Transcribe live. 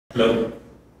Hello,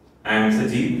 I am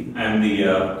Sajid. I am the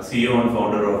CEO and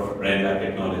founder of Reynlab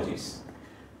Technologies.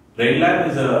 Reynlab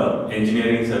is an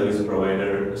engineering service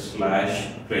provider slash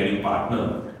training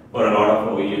partner for a lot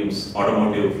of OEMs,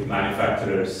 automotive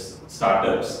manufacturers,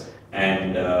 startups,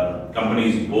 and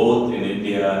companies both in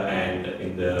India and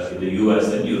in the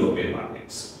US and European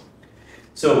markets.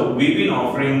 So we've been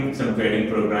offering some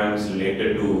training programs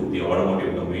related to the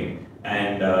automotive domain.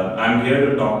 And I'm here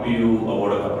to talk to you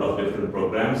about a couple of different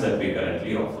programs that we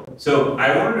currently offer. So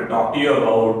I wanted to talk to you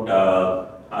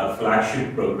about our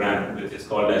flagship program, which is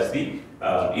called as the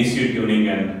ECU Tuning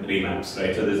and Remaps,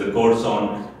 right? So there's a course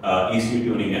on ECU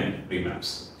Tuning and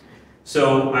Remaps.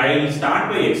 So I'll start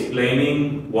by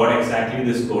explaining what exactly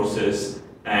this course is,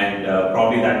 and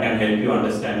probably that can help you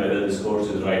understand whether this course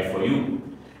is right for you.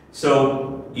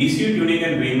 So ECU Tuning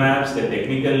and Remaps, the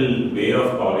technical way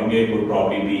of calling it would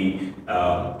probably be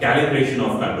calibration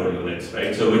of control units,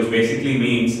 right? So which basically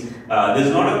means this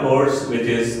is not a course which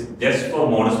is just for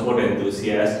motorsport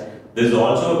enthusiasts. This is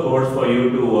also a course for you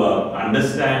to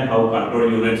understand how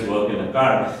control units work in a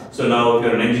car. So now if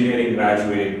you're an engineering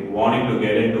graduate wanting to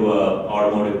get into an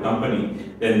automotive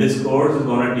company, then this course is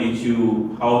going to teach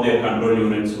you how their control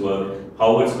units work,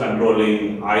 how it's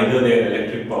controlling either their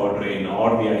electric powertrain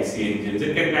or the IC engines.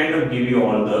 It can kind of give you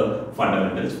all the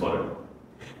fundamentals for it.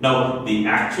 Now, the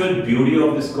actual beauty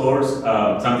of this course,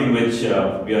 something which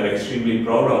we are extremely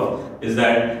proud of, is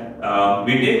that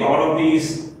we take all of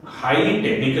these highly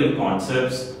technical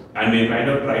concepts and we kind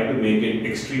of try to make it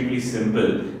extremely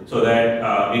simple so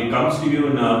that it comes to you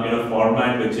in a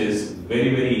format which is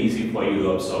very, very easy for you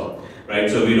to absorb. Right?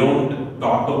 So we don't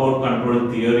talk about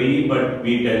control theory, but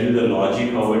we tell you the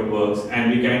logic, how it works, and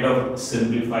we kind of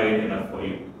simplify it enough for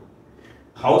you.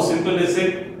 How simple is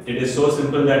it? It is so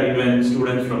simple that even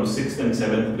students from 6th and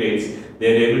 7th grades, they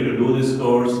are able to do this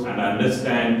course and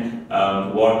understand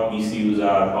what ECUs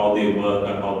are, how they work,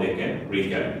 and how they can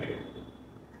recalibrate.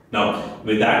 Now,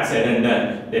 with that said and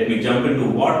done, let me jump into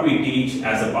what we teach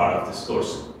as a part of this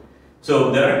course.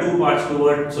 So there are two parts to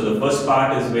it. So the first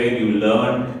part is where you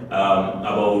learn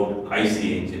about IC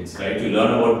engines, right? You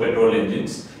learn about petrol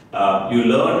engines. You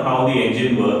learn how the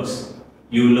engine works.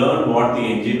 You learn what the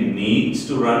engine needs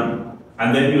to run,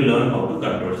 and then you learn how to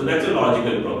control. So that's a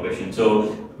logical progression.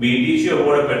 So we teach you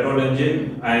about a petrol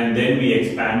engine, and then we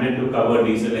expand it to cover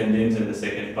diesel engines in the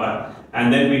second part,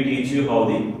 and then we teach you how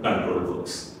the control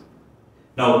works.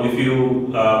 Now, if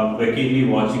you were keenly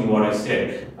watching what I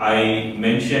said, I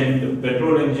mentioned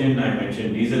petrol engine, I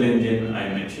mentioned diesel engine, I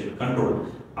mentioned control.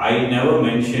 I never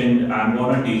mentioned I'm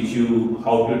going to teach you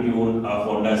how to tune a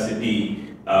Honda City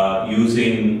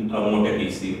using a motor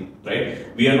ECU,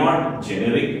 right? We are not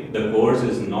generic. The course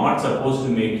is not supposed to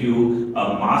make you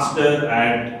a master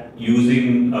at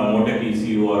using a motor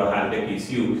ECU or a Haltech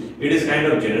ECU. It is kind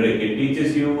of generic. It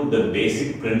teaches you the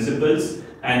basic principles.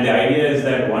 And the idea is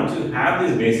that once you have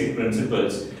these basic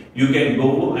principles, you can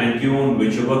go and tune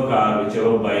whichever car,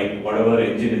 whichever bike, whatever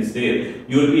engine is there,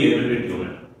 you will be able to tune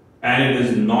it. And it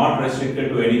is not restricted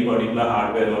to any particular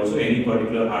hardware also. Any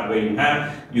particular hardware you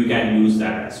have, you can use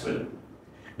that as well.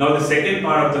 Now the second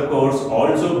part of the course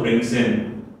also brings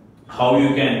in how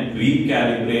you can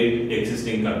recalibrate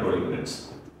existing control units.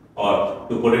 Or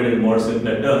to put it in more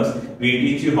simpler terms, we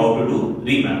teach you how to do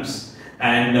remaps.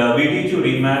 And we teach you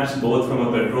remaps both from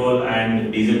a petrol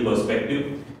and diesel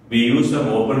perspective. We use some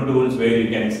open tools where you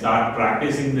can start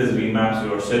practicing these remaps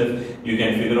yourself. You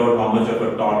can figure out how much of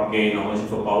a torque gain, how much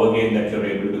of a power gain that you're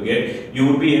able to get. You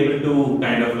would be able to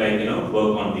kind of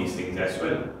work on these things as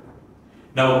well.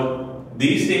 Now,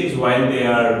 these things, while they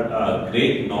are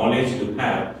great knowledge to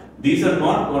have, these are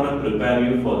not going to prepare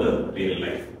you for the real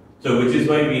life. So, which is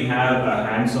why we have a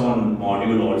hands-on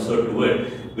module also to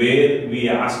it, where we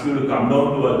ask you to come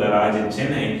down to a garage in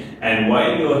Chennai, and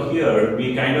while you're here,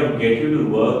 we kind of get you to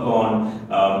work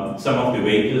on some of the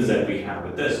vehicles that we have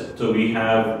with us. So we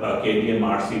have a KTM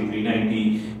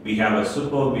RC390, we have a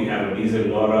Super, we have a diesel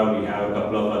Laura, we have a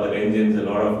couple of other engines, a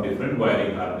lot of different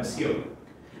wiring harness here.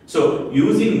 So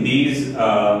using these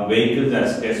vehicles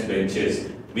as test benches,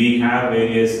 we have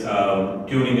various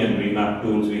tuning and remap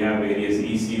tools, we have various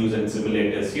ECUs and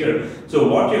simulators here. So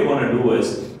what you're going to do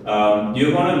is,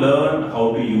 you're going to learn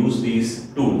how to use these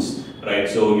tools, right?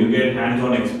 So you get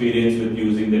hands-on experience with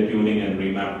using the tuning and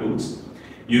remap tools.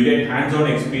 You get hands-on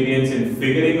experience in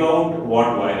figuring out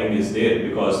what wiring is there,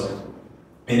 because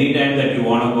anytime that you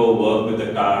want to go work with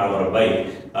a car or a bike,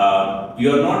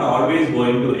 you're not always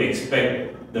going to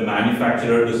expect the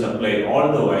manufacturer to supply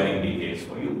all the wiring details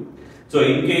for you. So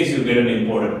in case you get an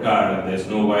imported car and there's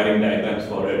no wiring diagrams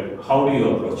for it, how do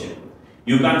you approach it?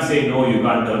 You can't say no, you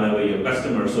can't turn away your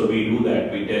customer, so we do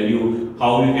that. We tell you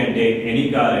how you can take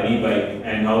any car, any bike,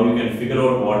 and how you can figure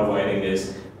out what wiring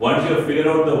is. Once you have figured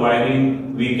out the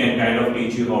wiring, we can kind of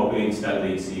teach you how to install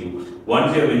the ECU.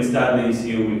 Once you have installed the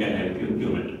ECU, we can help you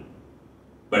tune it.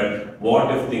 But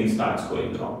what if things starts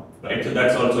going wrong, right? So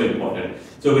that's also important.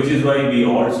 So which is why we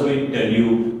also tell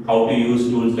you how to use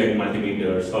tools like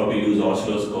multimeters, how to use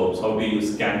oscilloscopes, how to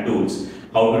use scan tools,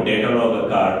 how to data log a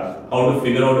car, how to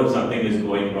figure out if something is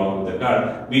going wrong with the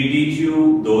car. We teach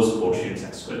you those portions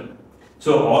as well.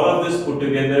 So all of this put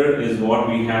together is what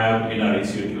we have in our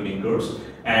ECU tuning course.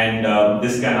 And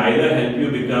this can either help you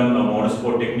become a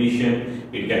motorsport technician,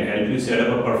 it can help you set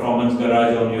up a performance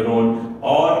garage on your own,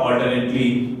 or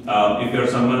alternately, if you're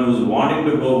someone who's wanting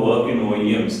to go work in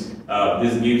OEMs,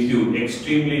 this gives you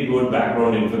extremely good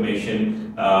background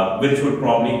information, which would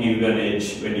probably give you an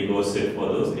edge when you go sit for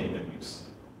those interviews.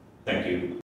 Thank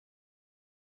you.